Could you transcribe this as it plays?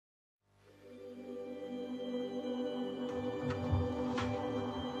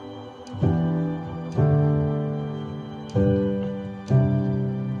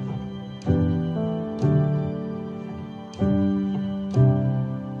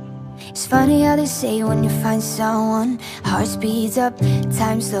It's funny how they say when you find someone, heart speeds up,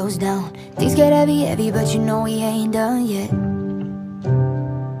 time slows down. Things get heavy, heavy, but you know we ain't done yet.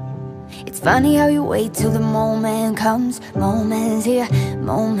 It's funny how you wait till the moment comes. Moment's here,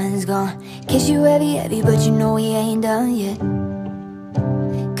 moment's gone. Kiss you heavy, heavy, but you know we ain't done yet.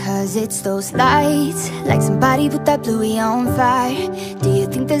 Cause it's those lights, like somebody put that bluey on fire. Do you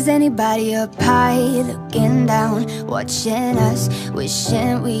think there's anybody up high looking down, watching us,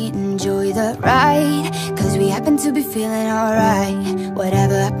 wishing we'd enjoy the ride? Cause we happen to be feeling alright.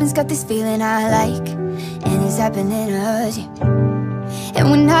 Whatever happens, got this feeling I like, and it's happening to us, yeah.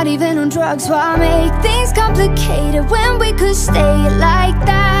 And we're not even on drugs, why make things complicated when we could stay like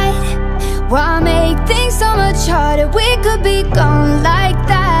that? Why make things so much harder? We could be gone like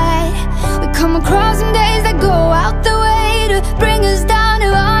that. We come across some days that go out the way to bring us down to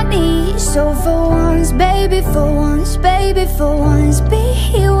our knees. So for once, baby, for once, baby, for once, be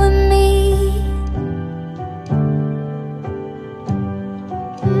here with me.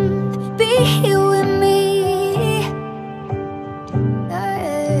 Be here with me.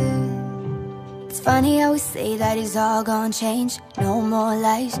 It's funny how we say that it's all gonna change. No more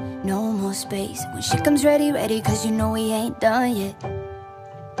lies, no more space. When shit comes ready, ready, cause you know we ain't done yet.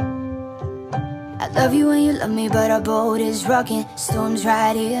 I love you and you love me, but our boat is rocking. Storm's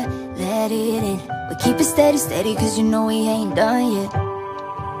right here, let it in. We keep it steady, steady, cause you know we ain't done yet.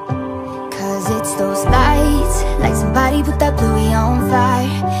 Cause it's those lights, like somebody put that bluey on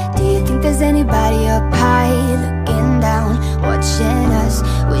fire. Do you think there's anybody up high looking down, watching us,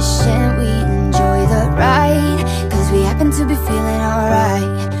 wishing we'd enjoy the ride? Cause we happen to be feeling alright.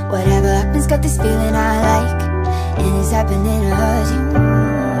 Whatever happens, got this feeling I like, and it's happening to us,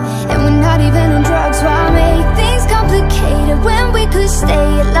 yeah. And we're not even on drugs, why make things complicated when we could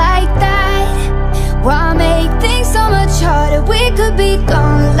stay like that? Why make things so much harder? We could be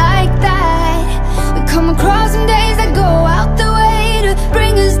gone like that. We come across some days that go out the way to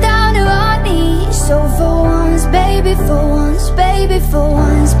bring us down to our knees. So for once, baby, for once, baby, for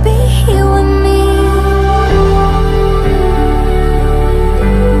once, be here with me.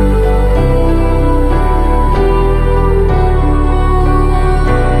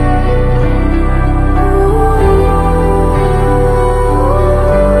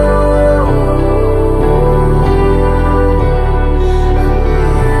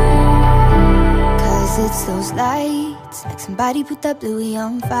 It's those lights, like somebody put that bluey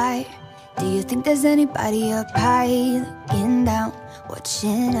on fire. Do you think there's anybody up high looking down,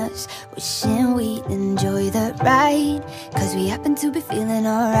 watching us, wishing we'd enjoy the ride? Cause we happen to be feeling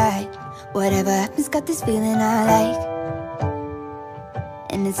alright. Whatever happens, got this feeling I like,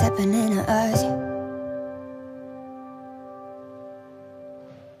 and it's happening to us, yeah.